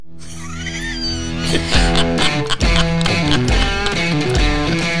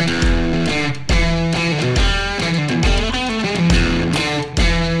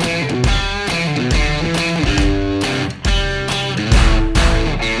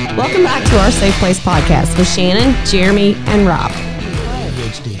Welcome back to our Safe Place podcast with Shannon, Jeremy, and Rob.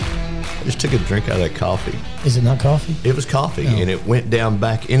 ADHD. I just took a drink out of that coffee. Is it not coffee? It was coffee, and it went down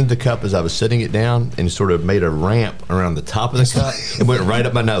back into the cup as I was setting it down and sort of made a ramp around the top of the cup and went right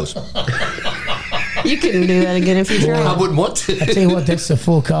up my nose. You couldn't do that again if you tried. I wouldn't want to. I tell you what, that's a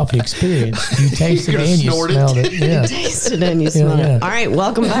full coffee experience. You taste it You're and you snort it. smelled it. Yeah. Taste it and you smell yeah. it. All right,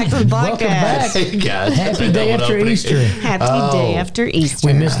 welcome back to the podcast. Welcome back. Hey, guys. Happy day after Easter. Happy day after Easter.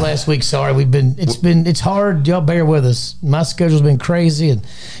 We missed last week. Sorry, it's hard. Y'all bear with us. My schedule's been crazy, and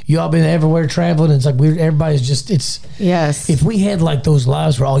y'all been everywhere traveling. It's like everybody's just. Yes. If we had like those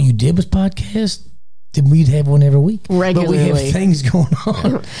lives where all you did was podcast, then we'd have one every week. Regularly. But we have things going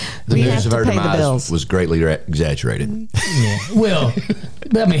on. The We have news of to our pay the demise bills. was greatly exaggerated. Yeah. Well,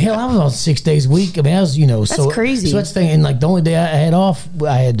 but I mean, hell, I was on 6 days a week. I mean, I was, That's crazy. So that's the thing. And like the only day I had off,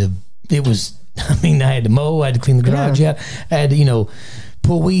 I had to mow, I had to clean the garage out, I had to,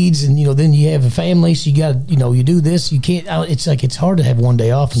 pull weeds, and then you have a family, so you got to, you do this. You can't. It's hard to have one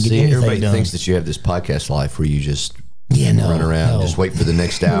day off and get anything Everybody done. thinks that you have this podcast life where you just run around, just wait for the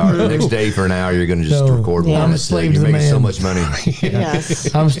next hour, the next day for an hour. You're going to just record Yeah. one. I'm a That's it. slave to You're the making so man. much money.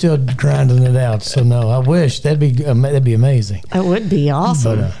 Yes. I'm still grinding it out. So no, I wish that'd be amazing. That would be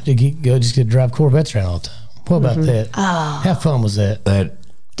awesome. But to just get to drive Corvettes around all the time. What about that? How fun was that?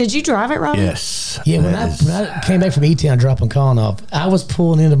 Did you drive it, Rob? Yes. Yeah, when I came back from E-Town dropping Colin off, I was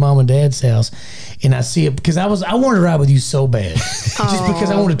pulling into Mom and Dad's house, and I see it because I wanted to ride with you so bad, just because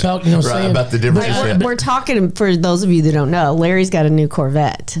I wanted to talk. You know what I'm saying? About the differences. We're talking, for those of you that don't know, Larry's got a new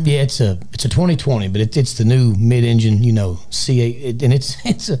Corvette. Yeah, it's a 2020, but it's the new mid-engine, C8, and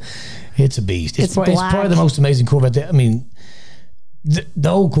it's a beast. It's black. probably the most amazing Corvette. The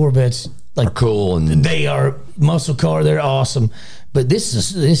old Corvettes Are cool and they are muscle car. They're awesome. But this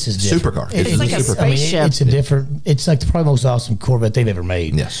is different. Supercar. It's like a spaceship. It's a different. It's like the probably most awesome Corvette they've ever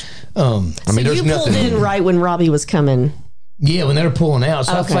made. yes. So you pulled in right when Robbie was coming. Yeah, when they were pulling out,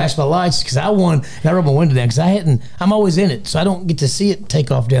 so Okay. I flashed my lights because I rolled my window down because I'm always in it, so I don't get to see it take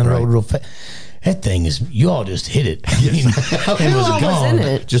off down the road real fast. That thing is, you all just hit it. Who all was in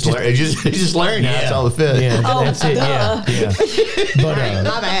it? Just Larry. Just Larry. Yeah. That's all the fit. Yeah, Oh, that's it. Yeah. But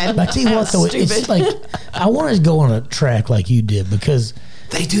My bad. I tell you what, though, it's like I want to go on a track like you did because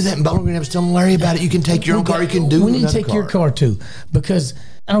They do that in Bowling Green. I was telling Larry about it. You can take your own car. You can do. we need to take your car too because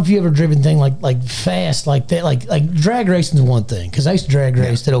I don't know if you ever driven anything like fast like that. Like drag racing is one thing because I used to drag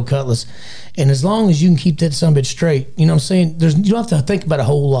race that old Cutlass, and as long as you can keep that son of a bitch straight, you know what I'm saying. You don't have to think about a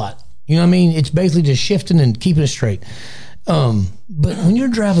whole lot. You know what I mean? It's basically just shifting and keeping it straight. But when you're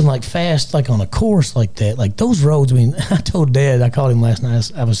driving like fast, like on a course like that, like those roads, I mean, I told Dad, I called him last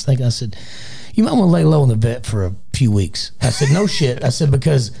night. I was thinking, I said, you might want to lay low on the vet for a few weeks. I said, no shit. I said,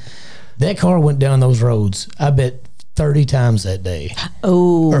 because that car went down those roads, I bet 30 times that day.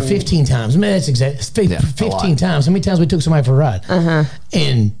 Oh. Or 15 times. I mean, that's exact. 15 times. How many times we took somebody for a ride?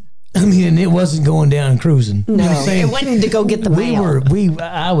 And I mean, and it wasn't going down and cruising. No, You know what I'm saying? it wasn't to go get the mail.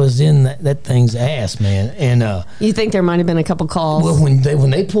 I was in that thing's ass, man. And You think there might have been a couple calls? well,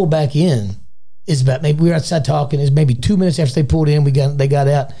 when they pulled back in, it's about maybe we were outside talking. It's maybe 2 minutes after they pulled in. They got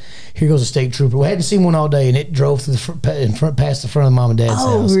out. Here goes a state trooper. We hadn't seen one all day, and it drove through past the front of Mom and Dad's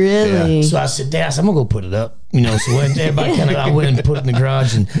house. Oh, really? So I said, Dad, I'm gonna go put it up. So when everybody I went and put it in the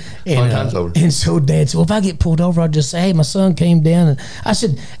garage, and time's over. and so Dad said, well, if I get pulled over, I'll just say, hey, my son came down, and I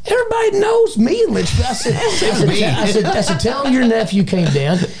said, everybody knows me in Litchfield. I said, tell him your nephew came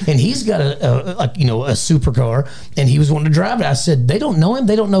down, and he's got a supercar, and he was wanting to drive it. I said, they don't know him,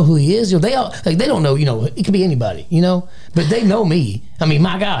 they don't know who he is. They don't know. It could be anybody. But they know me. I mean,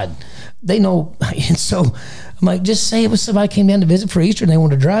 my God, they know. And so I'm like, just say it was somebody came down to visit for Easter and they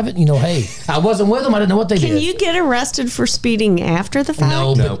wanted to drive it. Hey, I wasn't with them. I didn't know what they did. Can you get arrested for speeding after the fact?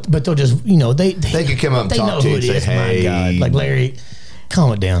 No. But they'll just, they could come up and they talk know to who you it and is. say, hey. My God, like Larry,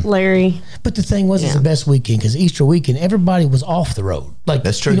 calm it down. Larry. But the thing was, it's Yeah. the best weekend because Easter weekend, everybody was off the road. Like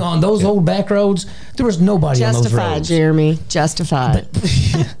That's true. On those old back roads, there was nobody on those Justified, roads. Jeremy. Justified.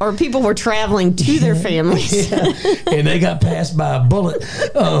 Or people were traveling to their families. And they got passed by a bullet.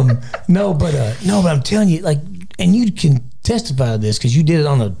 But I'm telling you, and you can testify to this because you did it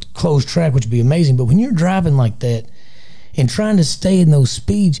on a closed track, which would be amazing. But when you're driving like that and trying to stay in those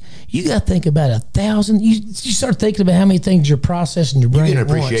speeds, you got to think about 1,000. You start thinking about how many things you're processing your brain. You get an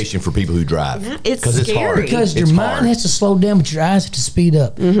at once. appreciation for people who drive. It's 'Cause scary. hard. Because your It's mind hard. has to slow down, but your eyes have to speed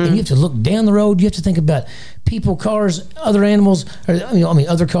up, and you have to look down the road. You have to think about people, cars, other animals,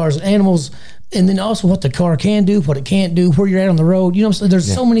 other cars, animals, and then also what the car can do, what it can't do, where you're at on the road. So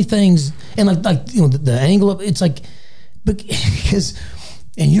there's so many things, and the angle of it's like because,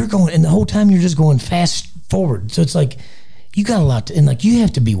 and you're going, and the whole time you're just going fast forward. So it's like you got a lot to, and like you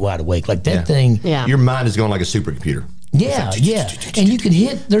have to be wide awake. Like that thing. Yeah. Your mind is going like a supercomputer. Yeah, yeah. And you can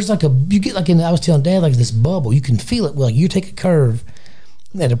hit, there's like you get like I was telling Dad, like this bubble, you can feel it. Like you take a curve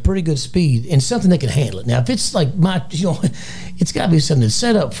at a pretty good speed and something that can handle it. Now, if it's like it's got to be something that's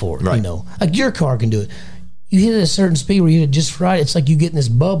set up for it, Right. Like your car can do it. You hit it at a certain speed where you hit it just right. It's like you get in this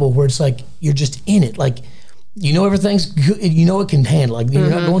bubble where it's like you're just in it. Like, everything's good. It can handle. Like, you're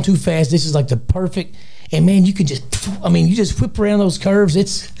not going too fast. This is like the perfect. And man, you can you just whip around those curves.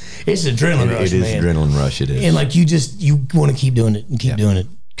 It's adrenaline rush, It is man. adrenaline rush. It is. And like you want to keep doing it and keep doing it.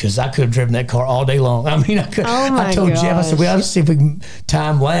 Because I could have driven that car all day long. I mean, I could. I told Jeff, I said, "We ought to see if we can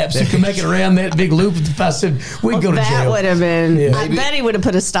time lapse. We can make it around that big loop." If I said we'd go to that jail, would have been. Yeah. I bet he would have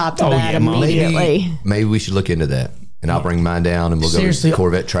put a stop to that Mom. immediately. Maybe we should look into that. And I'll bring mine down, and we'll Seriously, go to the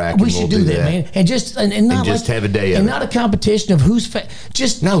Corvette track. We and should we'll do that, man. And just and not just like, have a day of and it. not a competition of who's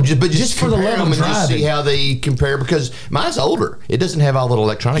just for the compare love them of and just see driving. how they compare. Because mine's older; it doesn't have all the little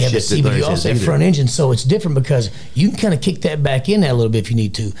electronic Yeah, shit but see, that but you theirs also has have either. front engine, so it's different because you can kind of kick that back in that a little bit if you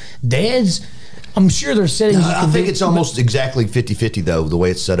need to. Dad's, I'm sure there's settings. you I can think do, it's almost exactly 50-50 though, the way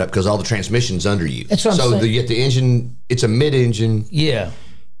it's set up, because all the transmission's under you. That's what I'm saying. So you get the engine. It's a mid-engine. Yeah.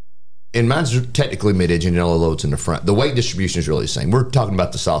 And mine's technically mid-engine and all the loads in the front. The weight distribution is really the same. We're talking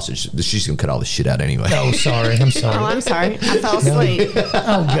about the sausage. She's going to cut all this shit out anyway. Oh, sorry. I'm sorry. Oh, I'm sorry. I fell asleep.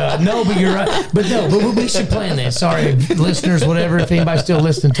 Oh God, no! But you're right. But we should plan that. Sorry, listeners, whatever. If anybody's still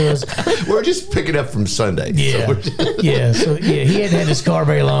listening to us, We're just picking up from Sunday. yeah, yeah. So yeah, he hadn't had his car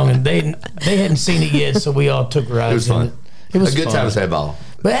very long, and they hadn't seen it yet. So we all took rides. It was fun. in It was a good fun. time to have all.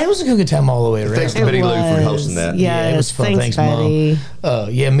 But it was a good time all the way around. Thanks to Betty Lou for hosting that. Yeah, it was fun. Thanks, Mom.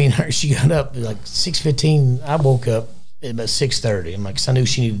 Betty. Yeah, me and her. She got up at like 6:15. I woke up at about 6:30. I'm like, 'cause I knew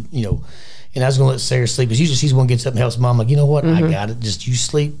she needed, and I was gonna let Sarah sleep because usually she's the one who gets up and helps Mom. I'm like, you know what? I got it. Just you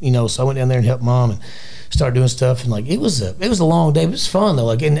sleep. So I went down there and helped Mom and started doing stuff. And like it was a long day. But it was fun though.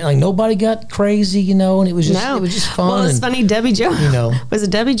 Like and like nobody got crazy, and it was just fun. Well, it's and, funny. Debbie Jo, was it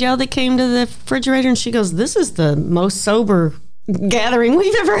Debbie Jo that came to the refrigerator and she goes, "This is the most sober gathering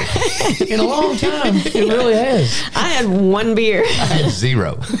we've ever had in a long time. It really has. I had one beer. I had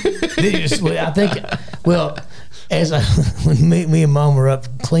zero. I think, well, when me and Mom were up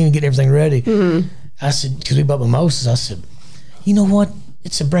cleaning, getting everything ready, I said, because we bought mimosas, I said, you know what?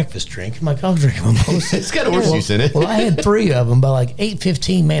 It's a breakfast drink. I'm like, I'll drink a mimosa. It's got orange juice in it. Well, I had 3 of them by like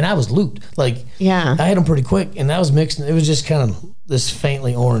 8:15. Man, I was looped. Like, Yeah. I had them pretty quick, and I was mixing. It was just kind of this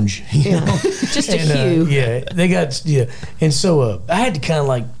faintly orange, Yeah. Just a hue. yeah, they got and so I had to kind of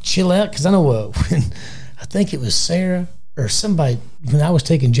like chill out because I know when I think it was Sarah or somebody when I was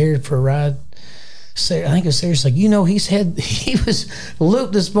taking Jared for a ride. Sarah, I think it was Sarah's like, he was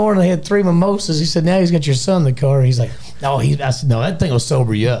looped this morning. They had 3 mimosas. He said, now he's got your son in the car. He's like, I said, no, that thing will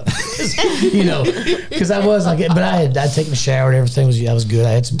sober you up. Because I was like, but I'd taken a shower and everything I was good.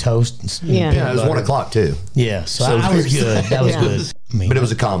 I had some toast. And Yeah. Yeah, it was 1 o'clock too. Yeah, so I was good. That was good. I mean, But it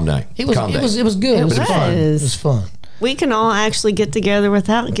was a calm night. it was Calm day. good. It was fun. It was. was fun. We can all actually get together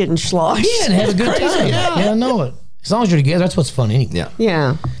without getting sloshed. Yeah, and have a good time. Yeah, I know it. As long as you're together, that's what's fun anyway.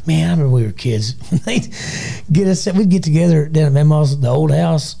 Yeah. Man, Yeah. I remember we were kids. They'd we'd get together down at Mama's, the old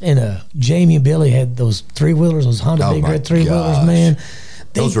house, and Jamie and Billy had those 3-wheelers, those Honda Oh, Big my Red 3-wheelers, gosh. man.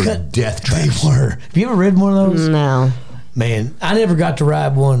 Those were death traps. They were. Have you ever ridden one of those? No. Man, I never got to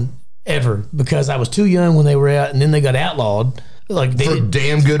ride one ever because I was too young when they were out, and then they got outlawed. Like they For did,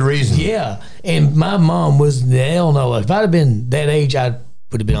 damn good reason. yeah. And my mom was hell no. If I'd have been that age, I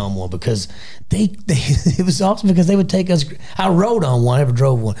would have been on one because they it was awesome because they would take us. I rode on one, I never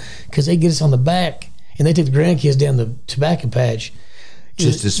drove one because they get us on the back and they take the grandkids down the tobacco patch.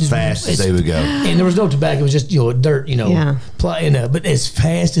 Just as fast as they would go. And there was no tobacco; it was just dirt, Yeah. But as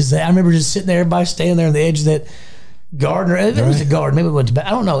fast as that, I remember just sitting there, everybody standing there on the edge of that garden. Or it was a garden, maybe it was tobacco.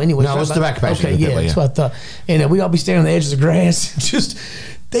 I don't know. Anyway, No, it was tobacco patch. Okay, yeah, that's what I thought. And we'd all be standing on the edge of the grass, just.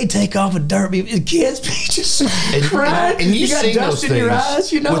 They take off a dirt. The kids be just crying. And you got seen dust those in your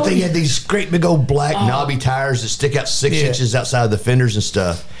things. eyes, But they had these great big old black knobby tires that stick out 6 Yeah. inches outside of the fenders and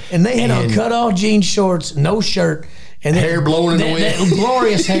stuff. And they had on cut off jean shorts, no shirt, and Hair blowing in the wind. That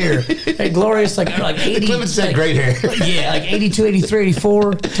glorious hair, that glorious like 80. Clemens said great hair. Yeah, like 82, 83,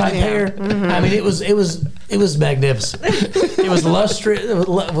 84 type hair. I mean, it was magnificent. It was lustrous.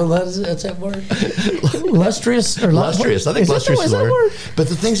 What's that word? Lustrous or Lustrous. I think lustrous is the that word. But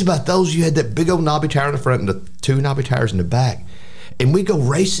the things about those, you had that big old knobby tire in the front and the 2 knobby tires in the back. And we go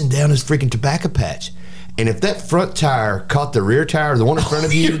racing down this freaking tobacco patch. And if that front tire caught the rear tire, the one in front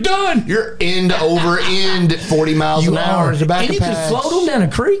of you, You're done. You're end over end at 40 miles an hour. And you could float them down a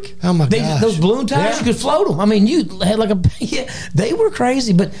creek. Oh my gosh. Those balloon tires, you could float them. I mean, you had like they were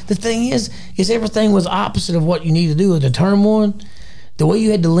crazy. But the thing is everything was opposite of what you need to do with the turn one. The way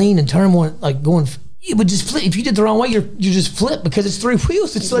you had to lean and turn one, like going, it would just flip. If you did the wrong way, you just flip because it's 3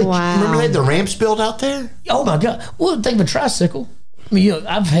 wheels. It's like, remember they had the ramps built out there? Oh my God. Well, think of a tricycle. I mean,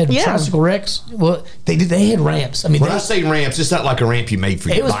 I've had tricycle wrecks. Well, they had ramps. I mean, when I say ramps, it's not like a ramp you made for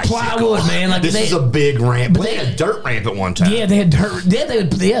your bicycle. It was plywood, man. Like this is a big ramp. But they had a dirt ramp at one time. Yeah, they had dirt.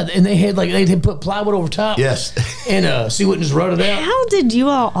 Yeah, and they had put plywood over top. Yes, and so you wouldn't just run it out. How did you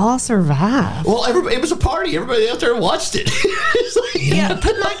all survive? Well, it was a party. Everybody out there watched it. Yeah,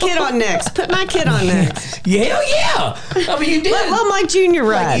 put my kid on next. Put my kid on next. Yeah. I mean, you did. Let my junior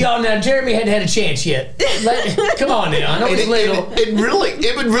ride. Y'all now, Jeremy hadn't had a chance yet. Come on now. I know he's little.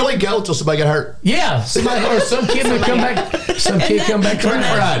 It would really go until somebody got hurt. Yeah, somebody or some kid would come back. Some kid come back from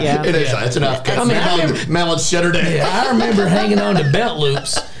that ride. Yeah. It is. That's enough. I mean, Melons shut her down. Yeah, I remember hanging on to belt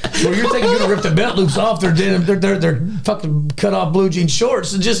loops. Where you're thinking you're gonna rip the belt loops off, they're fucking cut off blue jean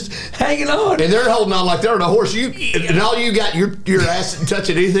shorts and just hanging on. And they're holding on like they're on a horse. And all you got, your ass isn't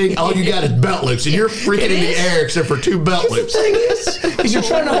touching anything. All you got is belt loops, and you're freaking in the air except for 2 belt loops. The thing is you're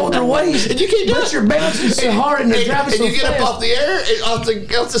trying to hold their waist, and you can't do it. You're bouncing so hard, and they're driving so fast. And you get up off the air, off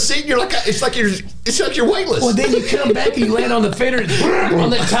the seat, and you're like, it's like you're weightless. Well, then you come back and you land on the fender on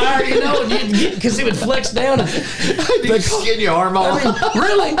the tire, because it would flex down. You skin your arm off. I mean,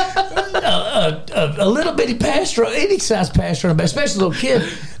 really. A little bitty pasture, any size pasture, especially a little kid,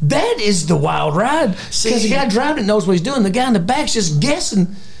 that is the wild ride. Because the guy driving it knows what he's doing. The guy in the back's just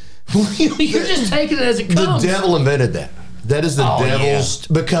guessing. You're just taking it as it comes. The devil invented that. That is the devil's,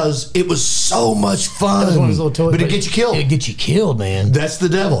 because it was so much fun. That was one of those little toys, but it gets you killed. It gets you killed, man. That's the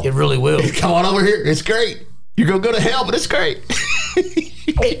devil. It really will. Come on over here. It's great. You're going to go to hell, but it's great.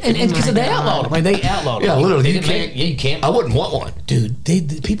 and because they outlawed them. I mean, they outlawed them. Yeah, literally. You can't. I wouldn't want one. Dude,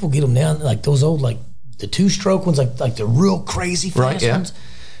 the people get them down, like those old, like the 2-stroke ones, like the real crazy fast ones.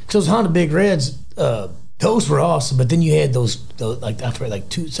 Because those Honda Big Reds, those were awesome. But then you had those like, I forget, like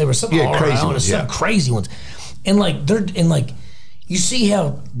there were some crazy ones. Some crazy ones. And you see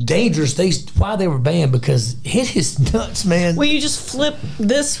how dangerous why they were banned, because it is nuts, man. Well, you just flip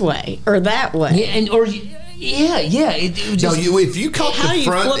this way or that way. Yeah, It just, if you caught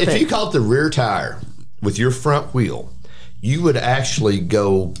if you caught the rear tire with your front wheel, you would actually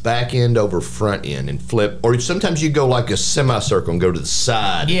go back end over front end and flip, or sometimes you go like a semicircle and go to the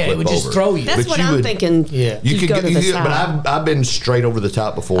side. Yeah, it would just throw you. That's what I'm thinking. Yeah, you could go to the side. But I've been straight over the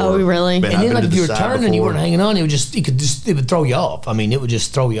top before. Oh, really? And then like if you were turning and you weren't hanging on, it would throw you off. I mean, it would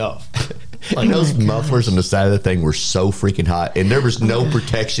just throw you off. Like, those mufflers on the side of the thing were so freaking hot, and there was no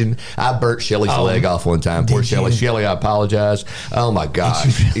protection. I burnt Shelly's leg off one time. Poor Shelly. Shelly, I apologize. Oh my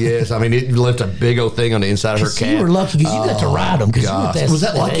gosh. Yes, I mean, it left a big old thing on the inside of her calf. You were lucky because you got to ride them. Was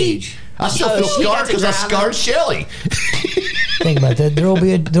that lucky? Age. I still feel scarred because I scarred Shelly. Think about that.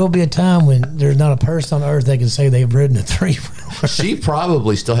 There'll be a time when there's not a person on earth that can say they've ridden a 3-wheeler. She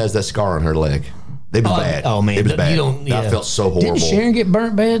probably still has that scar on her leg. It was bad. Oh man, it was bad. I felt so horrible. Didn't Sharon get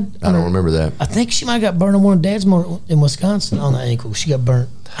burnt bad? I don't remember that. I think she might have got burnt on one of Dad's in Wisconsin on the ankle. She got burnt.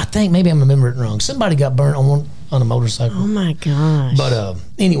 I think maybe I'm remembering it wrong. Somebody got burnt on a motorcycle. Oh my gosh! But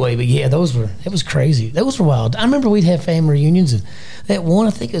anyway, yeah, it was crazy. Those were wild. I remember we'd have family reunions, and that one,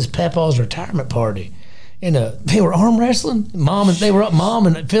 I think it was Papa's retirement party. And they were arm wrestling. Mom and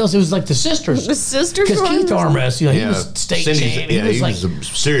Phyllis. It was like the sisters. The sisters. Because Keith arm wrestled. He was state champion. He was a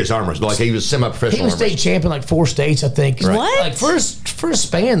serious arm wrestler. Like he was semi-professional. He was state champion like 4 states, I think. Right. What? Like for a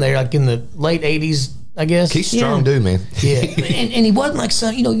span there, like in the late '80s, I guess. Keith's strong dude, man. Yeah, and he wasn't like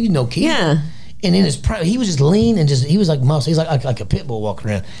some. You know Keith. Yeah. And in his prime, he was just lean and he was like muscle. He's like a pit bull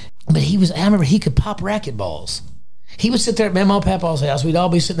walking around. But I remember he could pop racket balls. He would sit there at Mama and Papa's house. We'd all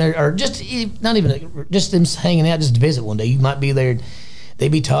be sitting there, or just not even just them hanging out, just to visit one day. You might be there.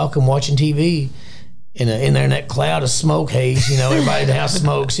 They'd be talking, watching TV, in there in that cloud of smoke haze. Everybody in the house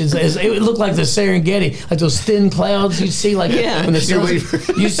smokes. It looked like the Serengeti, like those thin clouds you'd see, like when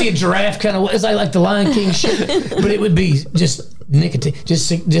you see a giraffe kind of. It's like the Lion King shit, but it would be just nicotine,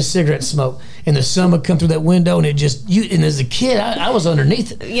 just cigarette smoke, and the sun would come through that window, and and as a kid, I was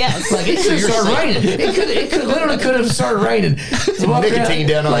underneath it. Yes, like it could have started raining. It literally could have started raining. Nicotine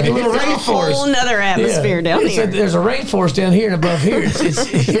down on like a little rainforest. A whole another atmosphere down here. There's a rainforest down here and above here.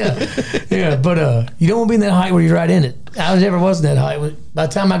 But you don't want to be in that height where you're right in it. I never was in that height. By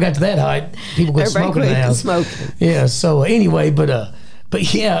the time I got to that height, people quit smoking in the house. Yeah. So anyway, but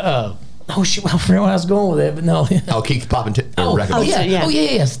yeah. Oh shit! I forgot where I was going with that, but no. Keith popping racket balls. Yeah. Oh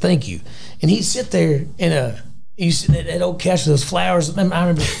yes, thank you. and he'd sit there and you see that old couch with those flowers. I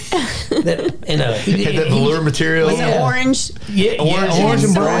remember that, and he Had that velour material. Was it orange? Orange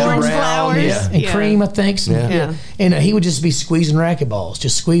and brown, orange flowers, and cream, I think. Yeah. And he would just be squeezing racquetballs,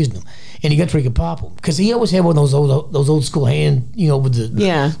 just squeezing them, and he got to where he could pop them because he always had one of those old school hand, with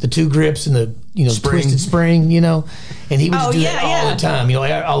the two grips and the twisted spring, and he would just do that all the time.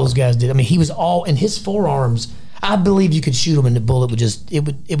 All those guys did. I mean, he was all in his forearms. I believe you could shoot him and the bullet would just it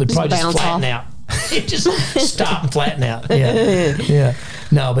would probably just flatten out. It just stop and flatten out. Yeah.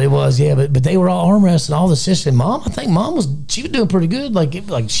 No, but it was, but they were all arm wrestling, all the sisters. And Mom, I think Mom was doing pretty good. Like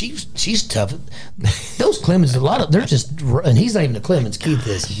she's tough. Those Clemens, they're just, and he's not even a Clemens, Keith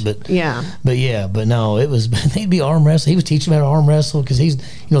is, but no, it was, they'd be arm wrestling. He was teaching them how to arm wrestle because he's,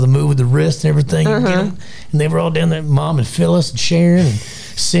 the move with the wrist and everything. And they were all down there, Mom and Phyllis and Sharon and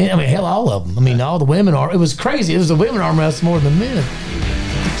Sin. I mean, hell, all of them. I mean, all the women it was crazy. It was the women arm wrestle more than the men.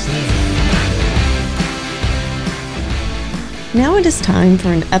 Now it is time for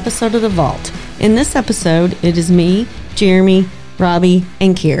an episode of The Vault. In this episode, it is me, Jeremy, Robbie,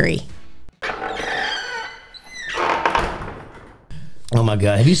 and Carrie. Oh my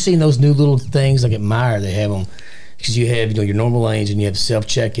God. Have you seen those new little things like at Meijer? They have them because you have your normal lanes and you have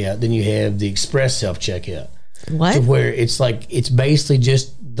self-checkout. Then you have the express self-checkout. What? To where it's basically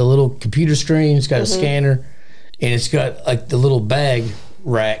just the little computer screen. It's got a scanner and it's got like the little bag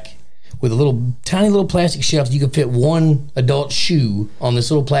rack with a tiny little plastic shelf. You can fit one adult shoe on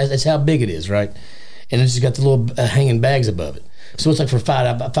this little plastic. That's how big it is, right? And it's just got the little hanging bags above it. So it's like for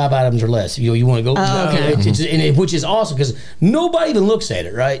five items or less. You want to go, which is awesome because nobody even looks at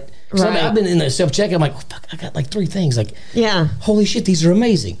it, right? So I've been in the self-checkout. I'm like, fuck, I got like 3 things. Like, holy shit, these are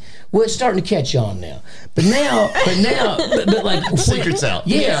amazing. Well, it's starting to catch on now. But like secret's out.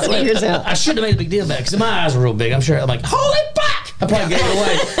 Yeah, secret's out. I shouldn't have made a big deal about it because my eyes were real big. I'm sure. I'm like, holy fuck! I probably gave it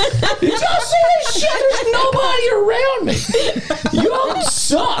away. Did y'all see this shit? There's nobody around me. Y'all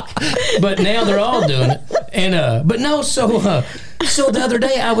suck. But now they're all doing it. And but no, so the other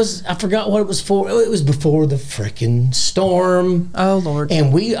day I forgot what it was for. It was before the freaking storm. Oh Lord.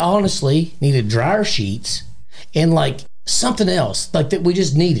 And we honestly needed dryer sheets and like something else like that we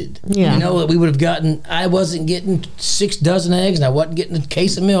just needed. Yeah. That we would have gotten. I wasn't getting 6 dozen eggs and I wasn't getting a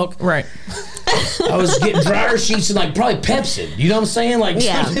case of milk. Right. I was getting dryer sheets and like probably Pepsi. You know what I'm saying? Like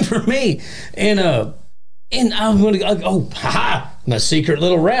something for me. And I'm going to go, my secret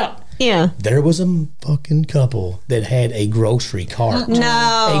little route. Yeah. There was a fucking couple that had a grocery cart. No.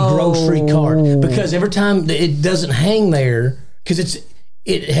 A grocery cart. Because every time it doesn't hang there, because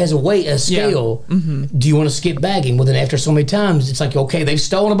it has a scale. Yeah. Mm-hmm. Do you want to skip bagging? Well, then after so many times, it's like, okay, they've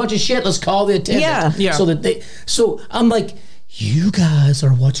stolen a bunch of shit. Let's call the attendant. Yeah. So I'm like, you guys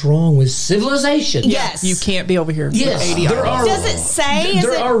are what's wrong with civilization. Yes. You can't be over here. Yes. Does it say?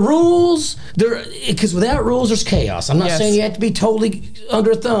 There are rules. Because without rules, there's chaos. I'm not saying you have to be totally under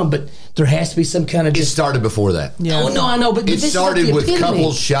a thumb, but there has to be some kind of... It started before that. Yeah. Oh, no, I know, but it started with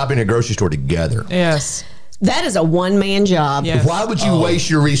couples shopping at a grocery store together. Yes. That is a one-man job. Yes. Why would you waste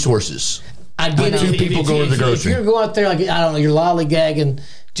your resources? I get two people going to the grocery. If you're going out there, like, I don't know, you're lollygagging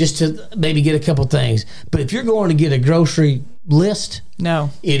just to maybe get a couple things. But if you're going to get a grocery list, no,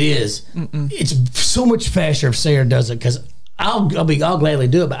 it is. It's so much faster if Sarah does it because I'll gladly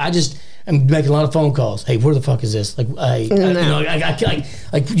do it. But I'm making a lot of phone calls. Hey, where the fuck is this? Like, like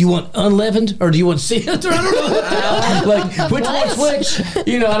you want unleavened or do you want cinnamon? I don't know. Like which one's which? I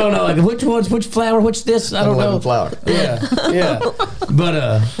don't know. Like which one's which flour? Which this? I don't know. Flour. Yeah.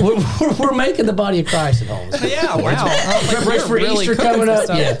 But we're making the body of Christ at home. Yeah. Wow. Preparation for Easter coming up.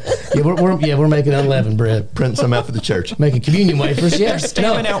 We're making unleavened bread. Printing some out for the church. Making communion wafers. Yeah.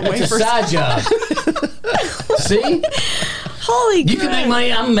 Stamping out wafers. It's a side job. See. Holy you can make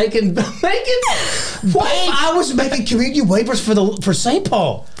money. I'm making. What if I was making communion wafers for St.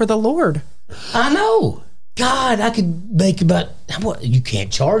 Paul for the Lord? I know. God, I could make about what? You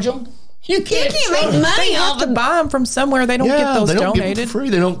can't charge them. You can't make money. They have to buy them from somewhere. They don't get those donated. Get them for free.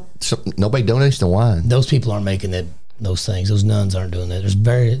 Nobody donates the wine. Those people aren't making those things. Those nuns aren't doing that. You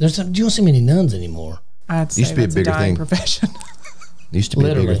don't see many nuns anymore. I'd say used to be a bigger thing. Profession. Used to be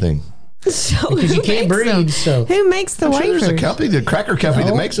a bigger thing. So because you can't breed. So who makes the wafers? There's a company, the cracker company,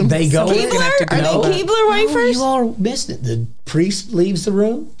 that makes them. They go. Keebler? Are they Keebler wafers? You all missed it. The priest leaves the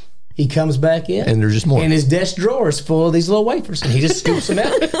room. He comes back in, and there's just more. And his desk drawer is full of these little wafers, and he just scoops them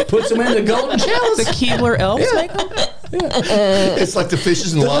out, puts them in the golden chalice. The Keebler elves make them. It's like the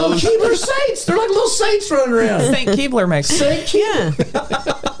fishes and loaves. Keebler saints. They're like little saints running around. Saint Keebler makes them. Saint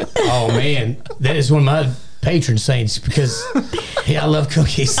Keebler. Oh man, that is one of my patron saints because I love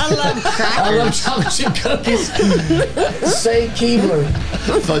cookies. I love crackers. I love chocolate chip cookies. Saint Keebler.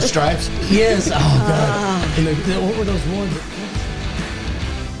 Fudge Stripes. Yes. Oh God. And what were those ones?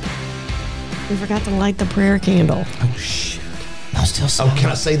 We forgot to light the prayer candle. Oh shit. I'm still Oh, sorry. can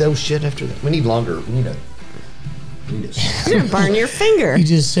I say those shit after that? We need longer. We need a. You're gonna burn your finger. You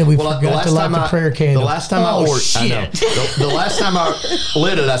just said we forgot to light the prayer candle. The last time I ordered, I know. The last time I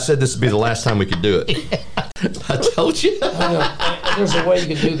lit it, I said this would be the last time we could do it. I told you. There's a way you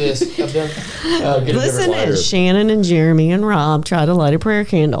can do this. I've done. Listen as Shannon and Jeremy and Rob try to light a prayer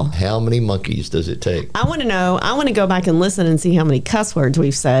candle. How many monkeys does it take? I want to know. I want to go back and listen and see how many cuss words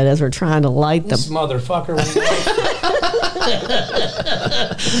we've said as we're trying to light This the. motherfucker.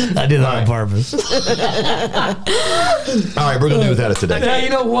 I did that on purpose. All right, we're going to do without it today. Now, you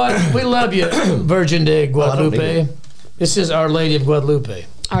know what? We love you, Virgin de Guadalupe. This is Our Lady of Guadalupe.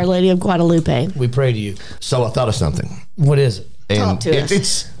 Our Lady of Guadalupe. We pray to you. So I thought of something. What is it? And Talk to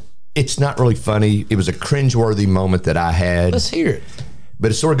us. It's not really funny. It was a cringeworthy moment that I had. Let's hear it. But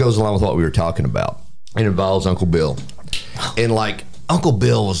it sort of goes along with what we were talking about. It involves Uncle Bill. And like, Uncle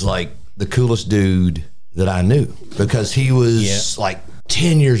Bill was like the coolest dude that I knew because he was like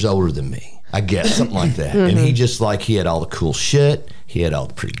 10 years older than me, I guess, something like that. And he just like, he had all the cool shit. He had all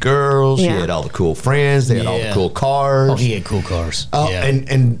the pretty girls. Yeah. He had all the cool friends. They had all the cool cars. Oh, he had cool cars.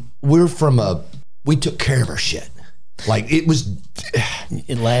 And we're we took care of our shit. Like it was,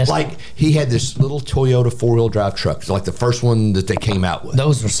 It lasted. like he had this little Toyota 4-wheel drive truck. It's like the first one that they came out with.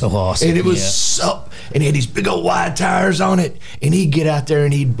 Those were so awesome. And it was and he had these big old wide tires on it. And he'd get out there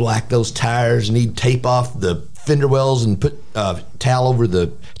and he'd black those tires and he'd tape off the fender wells and put towel over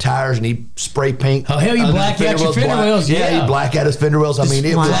the tires and he'd spray paint. Oh, hell, you under the black out your fender black. wells, yeah. He'd black out his fender wells. I mean,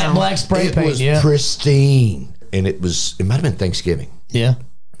 it flat black spray it paint, was yeah. pristine. And it might have been Thanksgiving. Yeah.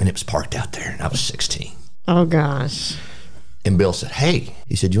 And it was parked out there and I was 16. Oh gosh. And Bill said, hey,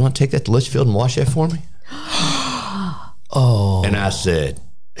 he said, you want to take that to Litchfield and wash that for me? Oh. And I said,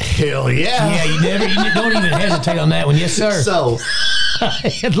 hell yeah. Yeah, you don't even hesitate on that one. Yes, sir. So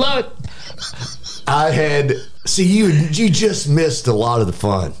I'd love it. you just missed a lot of the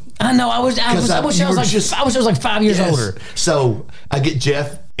fun. I know. I wish I was like 5 years older. So I get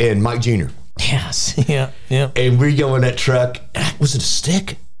Jeff and Mike Jr. Yes. Yeah. And we go in that truck. Was it a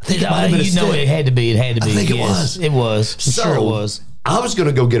stick? I think it might have been a stick. It had to be. I think it was. It was. Sure it was. I was going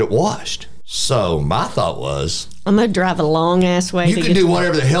to go get it washed. So my thought was, I'm gonna drive a long ass way. you can do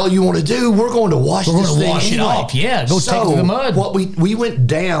whatever the hell you want to do. We're going to wash this thing. We're going to wash it off. Yeah. Go take it to the mud. What we went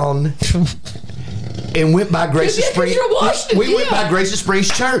down and went by Grace's Springs. We went by Grace's Springs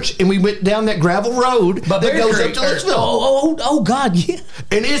Church, and we went down that gravel road that goes up to Litchfield. Oh, God, yeah.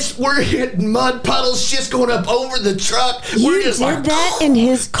 And we're hitting mud puddles, just going up over the truck. You did that in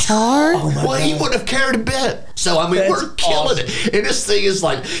his car? Well, he wouldn't have cared a bit. So, I mean, we're killing it. And this thing is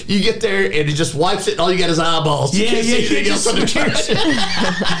like, you get there, and it just wipes it, and all you got is eyeballs. You can't see anything else on the truck.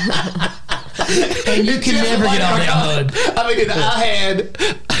 And you can never get on that mud. I mean, I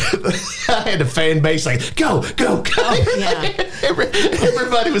had a fan base like, go. Yeah.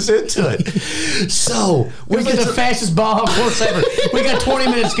 Everybody was into it. So We get the fastest ball horse ever. We got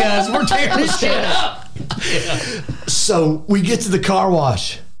 20 minutes, guys. We're tearing this shit up. Yeah. So we get to the car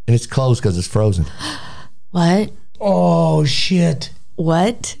wash, and it's closed because it's frozen. What? Oh, shit.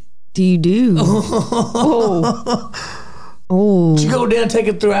 What do you do? Oh. Did you go down and take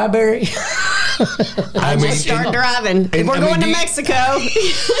it through Iberry? I mean, Start driving. We're going to Mexico.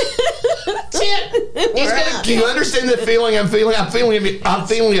 do you understand the feeling I'm feeling? I'm feeling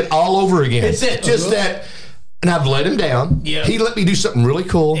it all over again. It's it. Just that, and I've let him down. Yeah. He let me do something really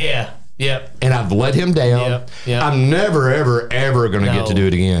cool. Yeah. Yep. And I've let him down. Yep. I'm never, ever going to get to do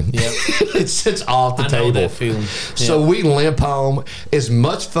it again. Yep. It's off the table. I know that feeling. So we limp home. As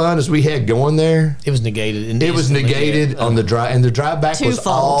much fun as we had going there, it was negated. It was negated on the drive, and the drive back was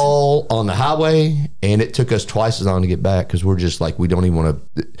all on the highway, and it took us twice as long to get back because we're just like, we don't even want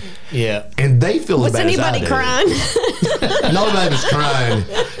to. Yeah. And they feel as bad as I do. Was anybody crying? Nobody was crying,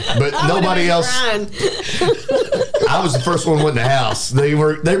 but nobody else. Crying. I was the first one went in the house. They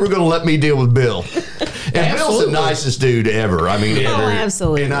were going to let me deal with Bill, and Bill's the nicest dude ever. I mean, ever.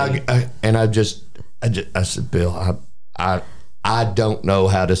 Absolutely. And I said, Bill, I don't know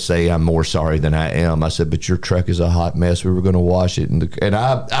how to say I'm more sorry than I am. I said, but your truck is a hot mess. We were going to wash it, and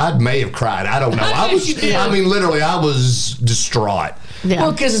I may have cried. I don't know. I mean, literally, I was distraught. Yeah.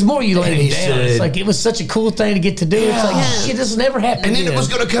 Well, because it's more you let him down. It's like it was such a cool thing to get to do. It's like shit, this never happened. And then it was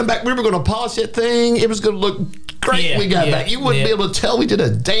going to come back. We were going to polish that thing. It was going to look great when we got back. You wouldn't be able to tell we did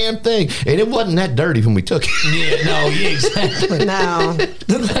a damn thing, and it wasn't that dirty when we took it. Yeah, no, exactly. No.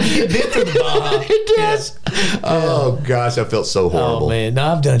 Looked like you had been through the Baja. It does. Oh gosh, I felt so horrible. Oh man, no,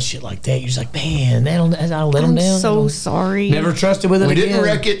 I've done shit like that. You're just like, man, I'll let them down. So sorry. Never trusted with it We again. didn't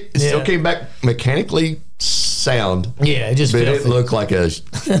wreck it. It still came back mechanically sound. Yeah, it just But filthy. it looked like a.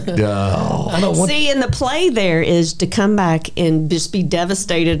 I know one. See, and the play there is to come back and just be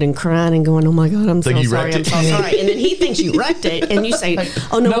devastated and crying and going, "Oh my God, I'm so you sorry, wrecked I'm it? so sorry." And then he thinks you wrecked it, and you say,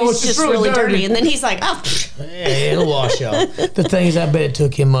 "Oh no, No, it's just really dirty." And then he's like, "Oh, Yeah, it'll wash off. The thing is, I bet it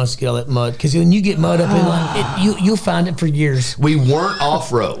took him months to get all that mud. Because when you get mud up in you'll find it for years. We weren't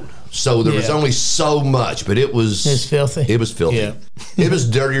off road, so there was Yeah. only so much, but it was. It's filthy. It was filthy. Yeah. It was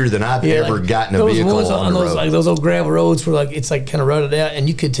dirtier than I've ever like, gotten a those vehicle ones on the those road. like those old gravel roads where like it's like kind of rutted out, and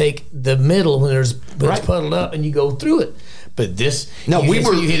you could take the middle when it's puddled up, and you go through it. But this, No, you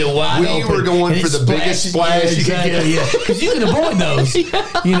hit it wide we open, were going and for it the biggest splash you could exactly, get. because you can avoid those.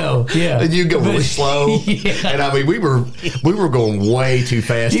 You know, yeah. And you go really slow. Yeah. And I mean, we were going way too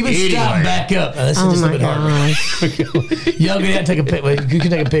fast. Even stop, anyway. back up. Now, this is oh just a my bit harder. gosh." Y'all can take a picture. You can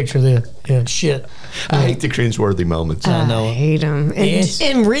take a picture of this. Yeah, shit. I hate the cringeworthy moments. I know. I hate them Yes.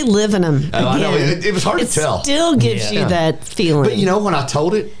 and reliving them. Oh, I know. again. It was hard to It tell. Still gives Yeah. you that feeling. But you know, when I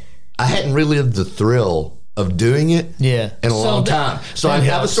told it, I hadn't relived the thrill of doing it Yeah. in a So long that- time. So that I was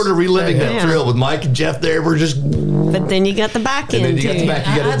helps. sort of reliving That that helps. thrill with Mike and Jeff there. We're just, and But then you got the back end then you got too. the back.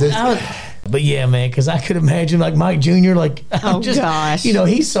 You got this. But yeah, man, because I could imagine like Mike Jr. Like, Oh, gosh. you know,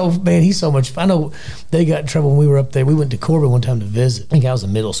 he's so much fun. I know they got in trouble when we were up there. We went to Corbin one time to visit. I think I was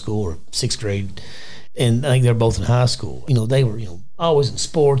in middle school or 6th grade, and I think they're both in high school. You know, they were always in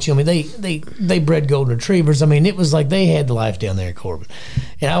sports. You know, I mean, they bred golden retrievers. I mean, it was like they had the life down there in Corbin,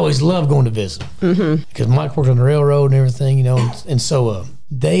 and I always loved going to visit because Mike worked on the railroad and everything. You know, and so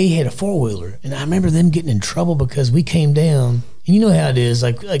they had a 4-wheeler, and I remember them getting in trouble because we came down. And you know how it is,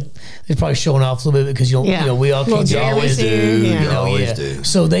 like they're probably showing off a little bit because you know we all Well, came down. Jeremy's You here, do, yeah. you know, Always yeah. do.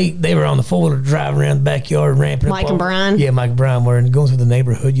 So they were on the 4-wheeler driving around the backyard, ramping Mike up. and Brian? Yeah, Mike and Brian were and going through the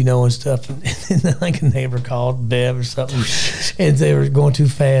neighborhood, you know, and stuff. And then like a neighbor called Bev or something, and they were going too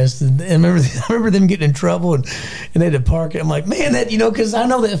fast. And I remember them getting in trouble, and they had to park it. I'm like, man, that because I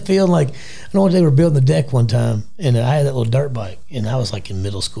know that feeling. Like I know they were building the deck one time, and I had that little dirt bike, and I was like in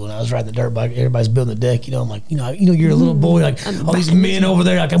middle school, and I was riding the dirt bike. Everybody's building the deck, you know. I'm like, you're a little boy, like all these men over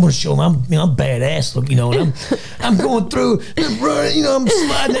there, like I'm going to show them I'm badass, look, and I'm going through, running, I'm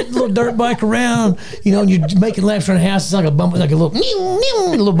sliding that little dirt bike around, and you're making laps around the house. It's like a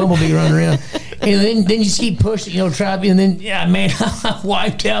little bumblebee running around, and then you just keep pushing, and then I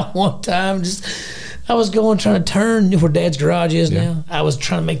wiped out one time. I was trying to turn where Dad's garage is now. I was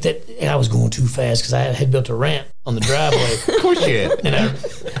trying to make that, and I was going too fast because I had built a ramp on the driveway. Of course you had.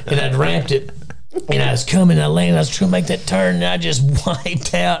 and I'd ramped it, and I was coming, and I landed, I was trying to make that turn, and I just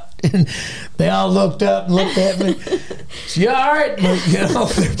wiped out, and they all looked up and looked at me. You all right?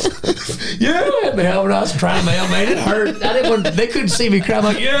 Yeah, I had my helmet. I was trying my helmet. It hurt. I didn't want. They couldn't see me cry. I'm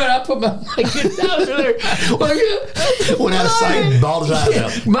like, yeah, I put my goggles there. Well, yeah. Went out of sight and balled his eyes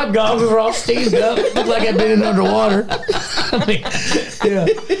out. My goggles were all steamed up. Looked like I'd been in underwater. I mean, yeah.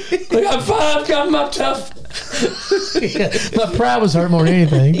 Like, I'm fine. I'm tough. Yeah. My pride was hurt more than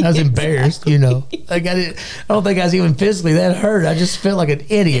anything. I was embarrassed, Like I don't think I was even physically that hurt. I just felt like an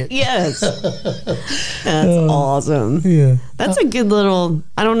idiot. Yes. That's awesome. Yeah. That's a good little,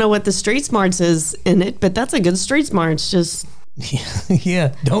 I don't know what the street smarts is in it, but that's a good street smarts. Just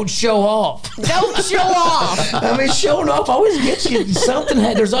Yeah. Don't show off. don't show off. I mean, showing off always gets you something.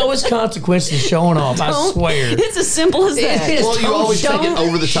 There's always consequences to showing off. I Don't- swear. It's as simple as that. It is. Well, you always take it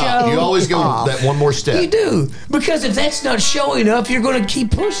over the top. You always go that one more step. You do. Because if that's not showing up, you're going to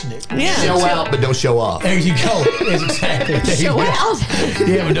keep pushing it. Yeah. Show out, but don't show off. There you go. That's exactly. There you Show go. out.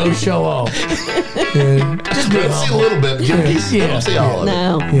 Yeah, but don't show off. Yeah. Just be Let's see a humble. little bit, but you don't see all of it.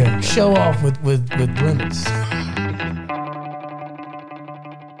 No. Yeah. Show off with limits.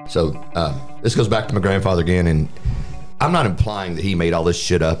 So this goes back to my grandfather again, and I'm not implying that he made all this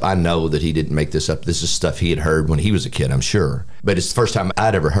shit up. I know that he didn't make this up. This is stuff he had heard when he was a kid, I'm sure. But it's the first time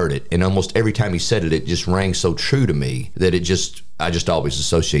I'd ever heard it, and almost every time he said it, it just rang so true to me that I just always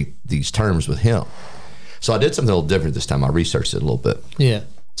associate these terms with him. So I did something a little different this time. I researched it a little bit. Yeah.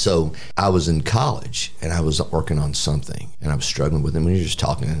 So I was in college, and I was working on something, and I was struggling with him. We were just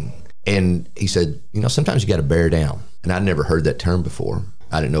talking, and he said, sometimes you got to bear down. And I'd never heard that term before.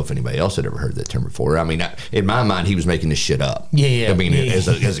 I didn't know if anybody else had ever heard that term before. I mean, in my mind, he was making this shit up. Yeah. I mean, Yeah.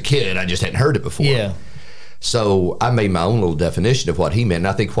 as a kid, I just hadn't heard it before. Yeah. So I made my own little definition of what he meant. And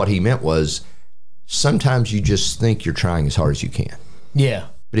I think what he meant was sometimes you just think you're trying as hard as you can. Yeah.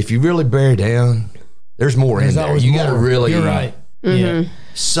 But if you really bear down, there's more There's in there. always You got to more. really You're right. Yeah.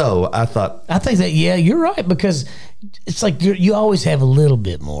 So I thought, I think that you're right, because it's like you always have a little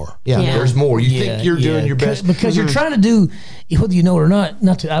bit more. yeah, there's more. You think you're doing your best because you're trying to do, whether you know it or not.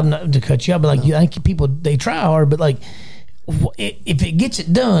 I'm not to cut you out, but like I think people, they try hard, but like if it gets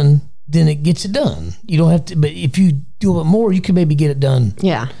it done, then it gets it done. You don't have to. But if you do it more, you can maybe get it done.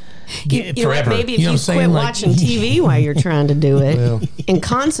 Yeah. You know what, forever. maybe if you know what I'm quit saying? watching TV while you're trying to do it and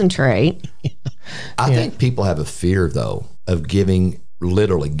concentrate. I think people have a fear, though, of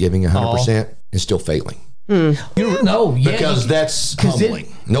literally giving 100% and still failing. Because that's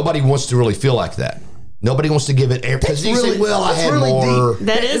humbling. Nobody wants to really feel like that. Nobody wants to give it air. Because you say, well, I had really more. Deep.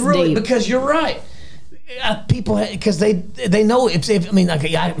 That is really deep. Because you're right. People, because they know if I mean, like,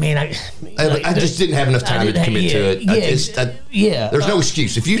 I just didn't have enough time to commit to it. There's no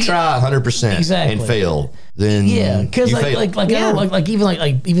excuse. If you try 100% and fail, then because you fail.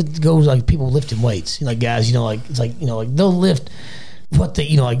 even goes like people lifting weights, like guys, like it's like they'll lift what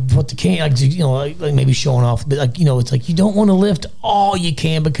they what they can, like maybe showing off, but it's like you don't want to lift all you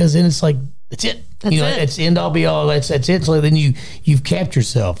can, because then it's like that's it. That's it. It's the end all be all. That's it. So then you've capped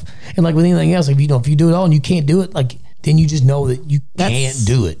yourself. And like with anything else, if you do it all and you can't do it, like then you just know that you can't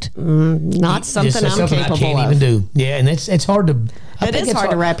do it. Not something I'm capable I can't of. even do. Yeah, and it's hard to. It is hard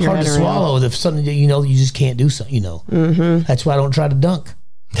to wrap your head around. around. Hard to swallow if something that you just can't do something. That's why I don't try to dunk.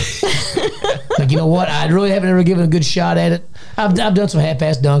 Like, you know what? I really haven't ever given a good shot at it. I've done some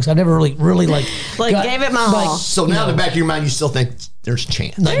half-ass dunks. I've never really gave it my all. So now in the back of your mind, you still think there's a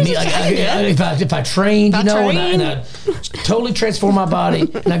chance. Like me, if I trained, and I totally transformed my body,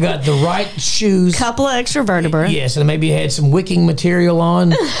 and I got the right shoes, couple of extra vertebrae. yes, and maybe had some wicking material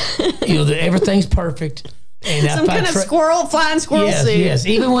on, everything's perfect. And some kind of flying squirrel suit. Yes,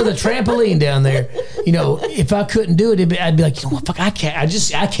 even with a trampoline down there, if I couldn't do it, I'd be like, what, fuck, I can't.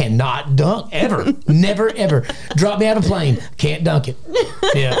 I cannot dunk ever, never ever. Drop me out of a plane, can't dunk it.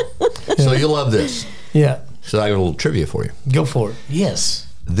 Yeah. So you'll love this. Yeah. So I got a little trivia for you. Go for it. Yes.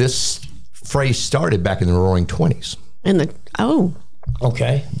 This phrase started back in the Roaring '20s.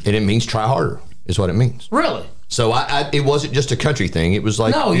 Okay. And it means try harder, is what it means. Really? So it wasn't just a country thing. It was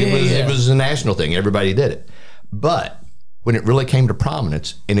like it was a national thing. Everybody did it. But when it really came to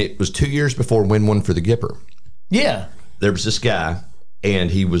prominence, and it was 2 years before Win One for the Gipper. Yeah. There was this guy,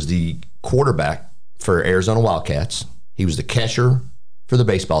 and he was the quarterback for Arizona Wildcats. He was the catcher for the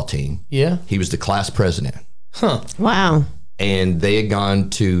baseball team. Yeah. He was the class president. Huh. Wow. And they had gone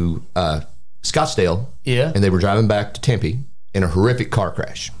to Scottsdale. Yeah. And they were driving back to Tempe in a horrific car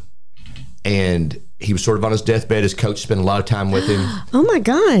crash. And he was sort of on his deathbed. His coach spent a lot of time with him. Oh, my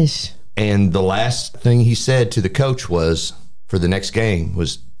gosh. And the last thing he said to the coach was, for the next game,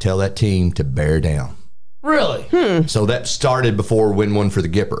 was tell that team to bear down. Really? So that started before Win One for the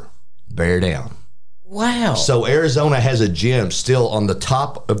Gipper. Bear down. Wow. So Arizona has a gym still on the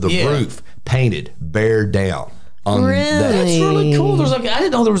top of the roof painted bear down. Really? That's really cool. I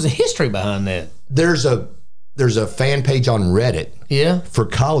didn't know there was a history behind that. There's a fan page on Reddit for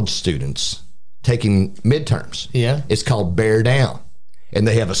college students taking midterms. Yeah. It's called Bear Down. And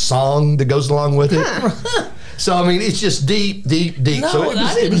they have a song that goes along with it. So, I mean, it's just deep. No, So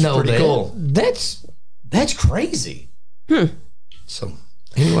I didn't know pretty that. cool. That's crazy. So,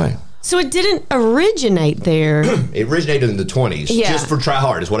 anyway. So it didn't originate there. It originated in the 20s. Yeah. Just for try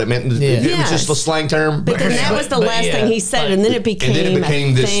hard is what it meant. It was just a slang term. But then that was the last thing he said, and then it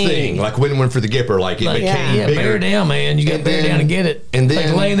became this thing. Like Win One for the Gipper. Like it became bigger. Bear down, man. You got to bear down and get it. And then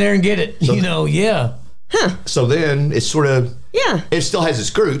like laying there and get it. So then it's sort of it still has its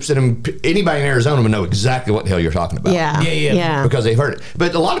groups, and anybody in Arizona would know exactly what the hell you're talking about. Yeah. Because they've heard it.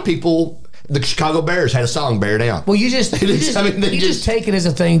 But a lot of people, the Chicago Bears had a song, Bear Down. Well, you just take it as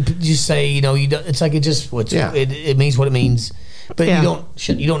a thing. Just say, you don't. It's like it just it means what it means. But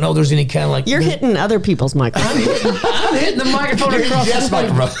you don't know there's any kind of like you're hitting other people's microphones. I'm hitting the microphone across Jeff's the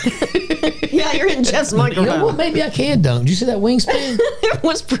microphone. Yeah, you're hitting Jeff's microphone. You know what? Maybe I can dunk. Did you see that wingspan? It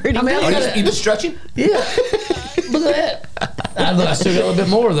was pretty good. You been stretching? Yeah. Look at that. I still got a little bit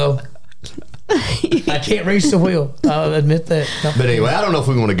more though. I can't reach the wheel. I'll admit that. No. But anyway, I don't know if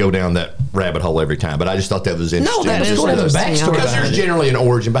we want to go down that rabbit hole every time, but I just thought that was interesting. No, that is backstory. Because there's generally an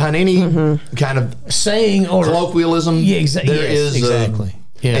origin behind any kind of saying or colloquialism. Yeah, exactly. There is exactly.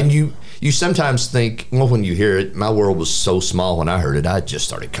 And you sometimes think, well, when you hear it, my world was so small when I heard it. I just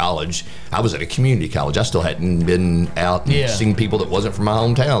started college. I was at a community college. I still hadn't been out and seen people that wasn't from my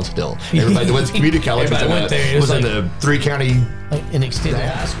hometown still. Everybody that went to community college was in the 3-county. Like an extended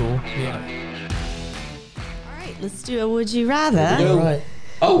high school. Yeah. All right, let's do a Would You Rather. All right.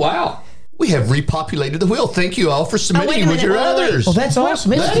 Oh, wow. We have repopulated the wheel. Thank you all for submitting Would You Rathers. Well, that's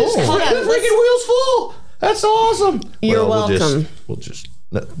awesome. It's full. The freaking wheel's full. That's awesome. You're welcome. We'll just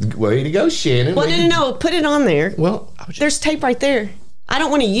way to go, Shannon. Well, no, put it on there. Well, there's tape right there. I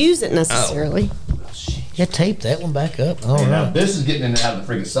don't want to use it necessarily. Yeah, tape that one back up. All right. This is getting out of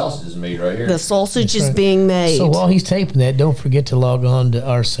the freaking sausages made right here. The sausage is being made. So while he's taping that, don't forget to log on to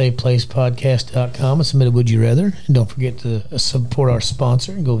our safeplacepodcast.com and submit a Would You Rather. And don't forget to support our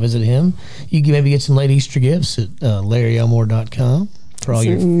sponsor and go visit him. You can maybe get some late Easter gifts at LarryElmore.com for all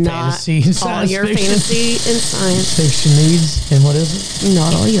your fantasy and science fiction. Fantasy and science fiction needs. And what is it?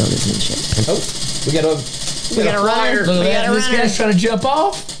 Not all Yodas and shit. Oh, we got a flyer. Look at that. This guy's trying to jump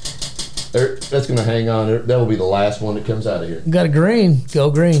off. That's going to hang on. That will be the last one that comes out of here. We got a green.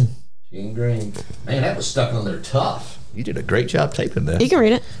 Go green. Team green. Man, that was stuck on there tough. You did a great job taping that. You can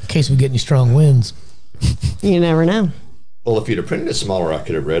read it. In case we get any strong winds. You never know. Well, if you'd have printed it smaller, I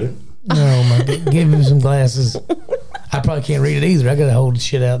could have read it. Oh, my God. Give him some glasses. I probably can't read it either. I got to hold the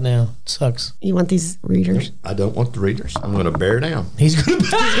shit out now. It sucks. You want these readers? I don't want the readers. I'm going to bear down. He's going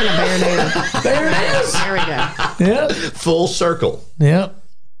to bear down. There it is. There we go. Yep. Full circle. Yep.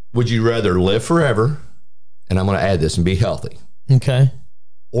 Would you rather live forever, and I'm going to add this, and be healthy, okay,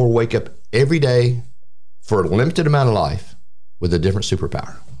 or wake up every day for a limited amount of life with a different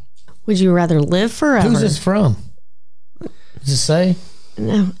superpower? Would you rather live forever? Who's this from? Does it say?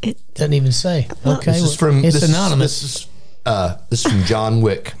 No, it doesn't even say. Okay, this is from. It's anonymous. This is from John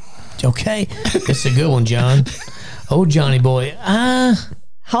Wick. Okay, it's a good one, John. Oh, Johnny boy.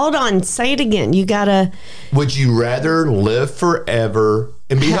 Hold on, say it again. You gotta. Would you rather live forever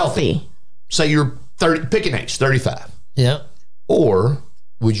and be healthy? Say you're 30. Pick an age, 35. Yep. Or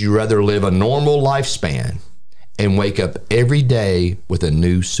would you rather live a normal lifespan and wake up every day with a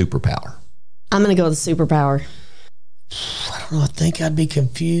new superpower? I'm gonna go with the superpower. I don't know. I think I'd be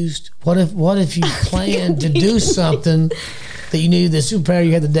confused. What if you planned to do something that you knew the superpower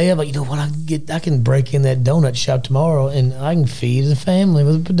you had the day of? Like, you know what? I can break in that donut shop tomorrow and I can feed the family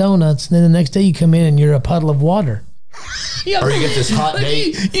with donuts. And then the next day you come in and you're a puddle of water. Or you get this hot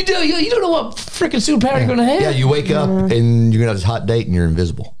date. You don't know what freaking superpower you're going to have. Yeah, you wake up and you're going to have this hot date and you're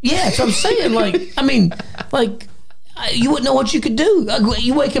invisible. Yeah, that's what I'm saying. You wouldn't know what you could do.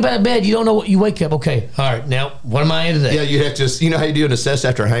 You wake up out of bed, you don't know what you wake up. Okay, all right, now what am I in today? Yeah, you have to. You know how you do an assess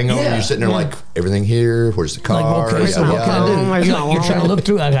after a hangover? Yeah, you're sitting there like, everything here. Where's the car? Like, okay, so what can I do? You're trying to look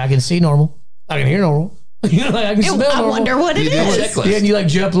through. I can see normal. I can hear normal. You know, like I can smell normal. I wonder what it is. Yeah, and you like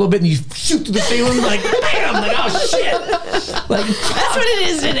jump a little bit and you shoot through the ceiling like bam, like oh shit. Like that's what it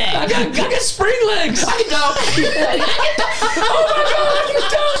is today. I got spring legs. I can talk.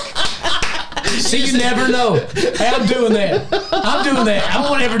 See, you never know. Hey, I'm doing that. I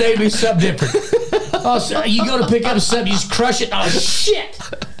want every day to be something different. Oh, so you go to pick up something, you just crush it. Oh shit.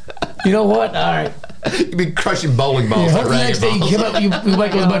 You know what? All right. You've been crushing bowling balls. Yeah, the next day you come up, you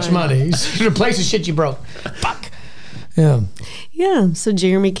wake up with a bunch of money. You replace the shit you broke. Fuck. Yeah. Yeah. So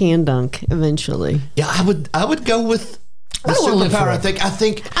Jeremy can dunk eventually. Yeah, I would go with the superpower. I think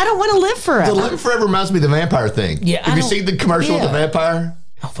I don't want to live forever. The live forever reminds me of the vampire thing. Yeah. Have you seen the commercial with the vampire?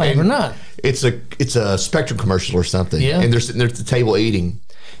 Or not. It's a Spectrum commercial or something. Yeah. And they're sitting there at the table eating,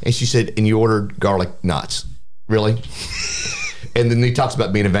 and she said, "And you ordered garlic knots, really?" And then he talks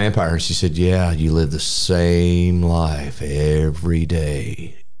about being a vampire, and she said, "Yeah, you live the same life every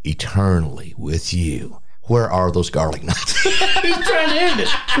day, eternally with you. Where are those garlic knots?" He's trying to end it.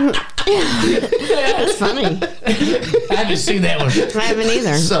 That's funny. I haven't seen that one. I haven't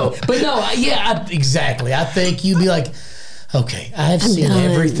either. But no, exactly. I think you'd be like, okay, I've seen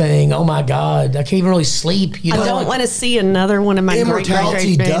everything. Oh my God, I can't even really sleep. I don't want to see another one of my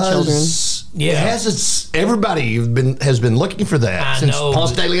immortality grandchildren. Yeah, it has everybody has been looking for that since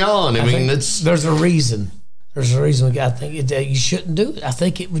Ponce de Leon. I mean, there's a reason. There's a reason. I think you shouldn't do it. I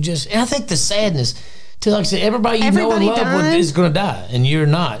think it would just. And I think the sadness. Like I said, everybody know and love is going to die, and you're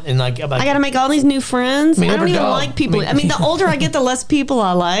not. And I got to make all these new friends. I don't even like people. I mean, the older I get, the less people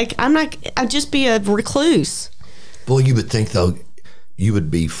I like. I'd just be a recluse. Boy, you would think, though, you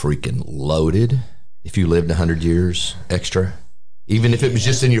would be freaking loaded if you lived 100 years extra. Even if it was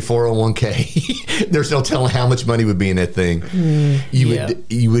just in your 401k. There's no telling how much money would be in that thing.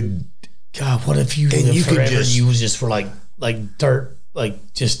 You would. God, what if you lived forever? You was just for like dirt,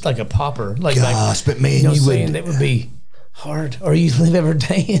 like just like a pauper. Gosh, but man, you would. That would be hard. Or you live every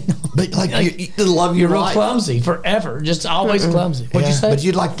day. But you love your life. You're real clumsy forever. Just always clumsy. What'd you say? But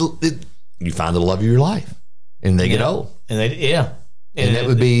you'd you find the love of your life. And they get old. And And that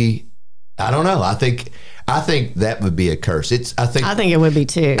would be, I don't know. I think that would be a curse. I think it would be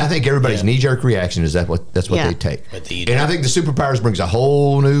too. I think everybody's knee-jerk reaction is that's what they take. And I think the superpowers brings a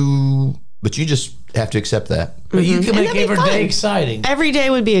whole new But you just have to accept that. But you can make that'd be every fun. day exciting. Every day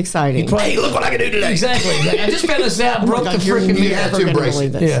would be exciting. Hey, look what I can do today. Exactly. I just found this out. Broke the God, you're freaking You mirror. have to never gonna embrace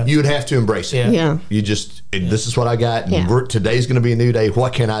believe it. this. Yeah. You would have to embrace it. Yeah. Yeah. You just, this is what I got. And Yeah. today's going to be a new day.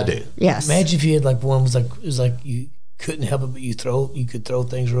 What can I do? Yes. Imagine if you had like one was like it was like you couldn't help it, but you could throw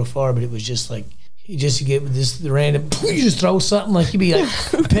things real far, but it was just like you get with this the random. You just throw something like you'd be like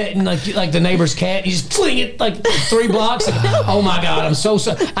petting like the neighbor's cat. You just fling it like 3 blocks. Oh my God, I'm so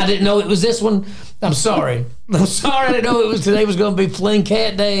sorry. I didn't know it was this one. I'm sorry. I didn't know today was going to be Fling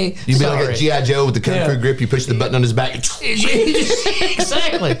Cat Day. You'd be like a G.I. Joe with the kung fu Yeah. grip. You push the button on his back.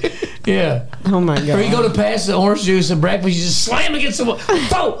 Exactly. Yeah. Oh my God. Or you go to pass the orange juice and breakfast, you just slam against the wall.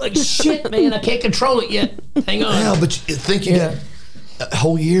 Oh, like shit, man, I can't control it yet. Hang on. Yeah, but you think you Yeah. got a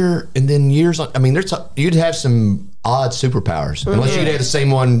whole year and then years on. I mean, you'd have some odd superpowers unless you'd have the same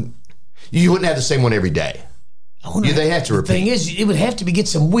one. You wouldn't have the same one every day. They have to The thing repeat. is, it would have to be get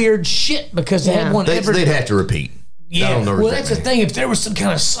some weird shit because they had one every. They'd have to repeat. I Yeah. don't know Well, that's the thing. If there was some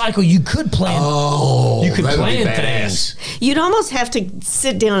kind of cycle, you could plan. Oh, you could that would be plan badass. things. You'd almost have to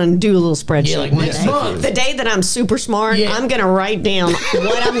sit down and do a little spreadsheet. Yeah, like one next day. month. The day that I'm super smart, Yeah. I'm going to write down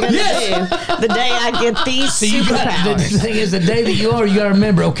what I'm going to do. The day I get these So you got the superpowers. thing is the day that you got to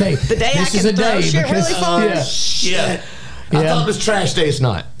remember. Okay, The day this I is can a throw day shit because really far. yeah, Shit. I Yeah. thought it was trash day. It's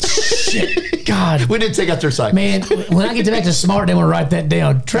not. shit, God, We didn't take out their cycle. man. When I get back to smart, I'm gonna write that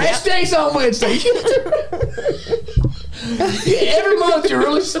down. Trash days on Wednesday. Yeah, every month you're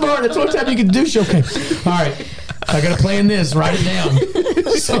really smart. That's one time you can do shit. Okay, all right. I gotta plan this. Write it down.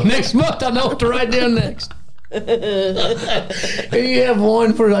 So next month I know what to write down next. And you have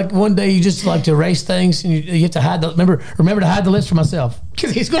one for like one day you just like to erase things and you have to hide the remember to hide the list for myself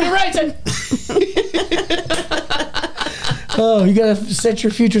because he's going to erase it. Oh, you got to set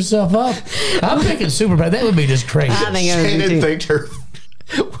your future self up. I'm thinking superpower. That would be just crazy. I think I would be Shannon too. thanked her.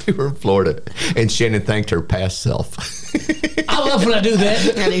 We were in Florida, and Shannon thanked her past self. I love when I do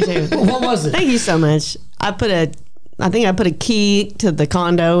that. I do too. What was it? Thank you so much. I think I put a key to the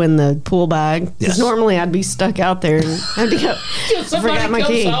condo in the pool bag. Because Yes. normally I'd be stuck out there and I'd be go, I Somebody forgot my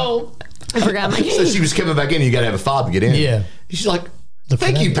comes key. home. I forgot my key. So she was coming back in. You got to have a fob to get in. Yeah. She's like,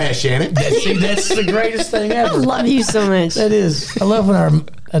 "Thank you, past Shannon." See, that's the greatest thing I ever. love you so much. That is. I love when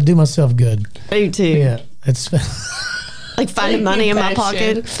I do myself good. I do too. Yeah. It's. Like finding Thank money you, in my Pat pocket.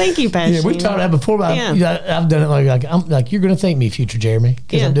 Shannon. Thank you, Pat. Yeah, we've talked about that before, but Yeah. I've done it like I'm like you're gonna thank me, future Jeremy,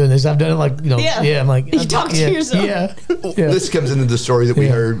 because Yeah. I'm doing this. I've done it like Yeah. I'm like You talk to yeah, yourself. Yeah, yeah, This comes into the story that we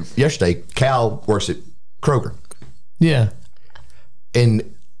Yeah. heard yesterday. Cal works at Kroger, yeah. and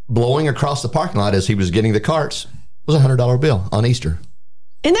blowing across the parking lot as he was getting the carts was a $100 bill on Easter.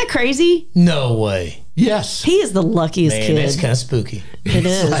 Isn't that crazy? No way, Yes, He is the luckiest man. kid. That's kind of spooky. It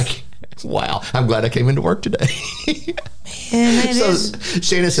It's is. like, wow, I'm glad I came into work today. So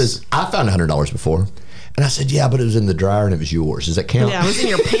Shannon says, I found $100 before. And I said, yeah, but it was in the dryer and it was yours. Does that count? Yeah, it was in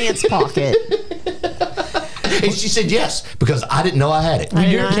your pants pocket. And she said, yes, because I didn't know I had it. When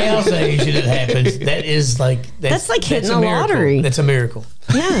you're know. Cal's age and it happens, that is like That's like hitting a the miracle. lottery. That's a miracle.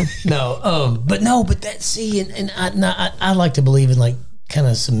 Yeah. But that see, and I like to believe in like kind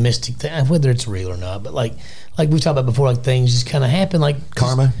of some mystic thing, whether it's real or not. But like we've talked about before, like things just kind of happen, like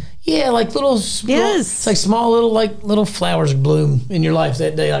Karma? Yeah, like little, small, Yes. it's like small little flowers bloom in your life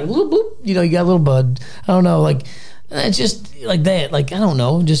that day. Like bloop, bloop, you know, you got a little bud. I don't know, like it's just like that. Like I don't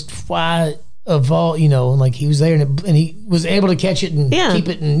know, just why of all, you know, like he was there and he was able to catch it and Yeah. keep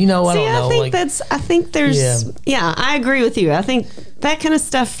it, and you know, I See, don't know. I think there's, Yeah. I agree with you. I think that kind of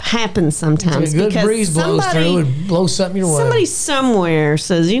stuff happens sometimes. a good because breeze blows through and blows something your way. Somebody somewhere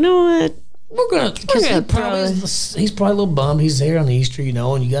says, you know what? We're gonna, because he's probably a little bummed. He's there on Easter, you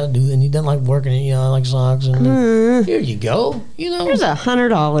know, and you got to do, and he doesn't like working, you know, like socks. And here you go, you know. Here's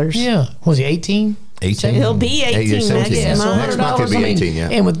 $100. Yeah, was he 18? 18. He'll be 18 next Yeah, so month. Next month he'll $100. be I mean, 18, yeah.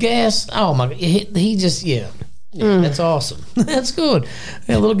 and with gas, oh my god, he just that's awesome. That's good.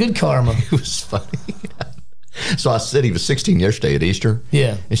 Yeah, a little good karma. It was funny. So I said he was 16 yesterday at Easter.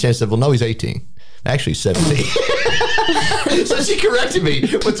 Yeah. And Shannon said, well, no, he's 18. Actually, 17. So she corrected me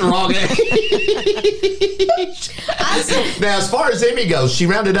with the wrong age. Now, as far as Emmy goes, she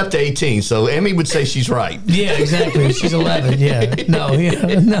rounded up to 18. So Emmy would say she's right. Yeah, exactly. She's 11. Yeah, no,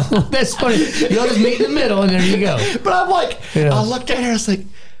 that's funny. You'll just meet in the middle, and there you go. But I'm like, Yeah. I looked at her, I was like,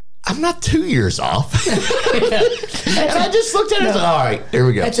 I'm not 2 years off. And I just looked at her and said, all right, here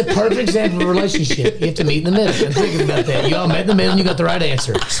we go. That's a perfect example of a relationship. You have to meet in the middle. I'm thinking about that. You all met in the middle, and you got the right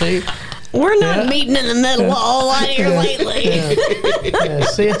answer. See? We're not Yeah. meeting in the middle all out here lately. Yeah,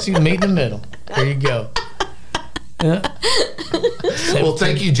 see, it's you meet in the middle. There you go. Well,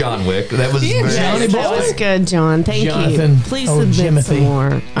 thank you, John Wick. That was very Johnny boy. That was good, John. Thank Jonathan. you. Please Oh, submit Jimothy. some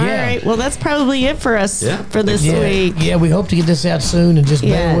more. All Yeah. right. Well, that's probably it for us for this Yeah, week. yeah, we hope to get this out soon and just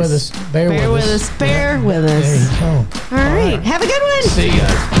bear Yes. with us. Bear with us. Bear with There us. you go. All right. Have a good one. See you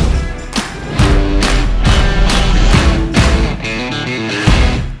guys.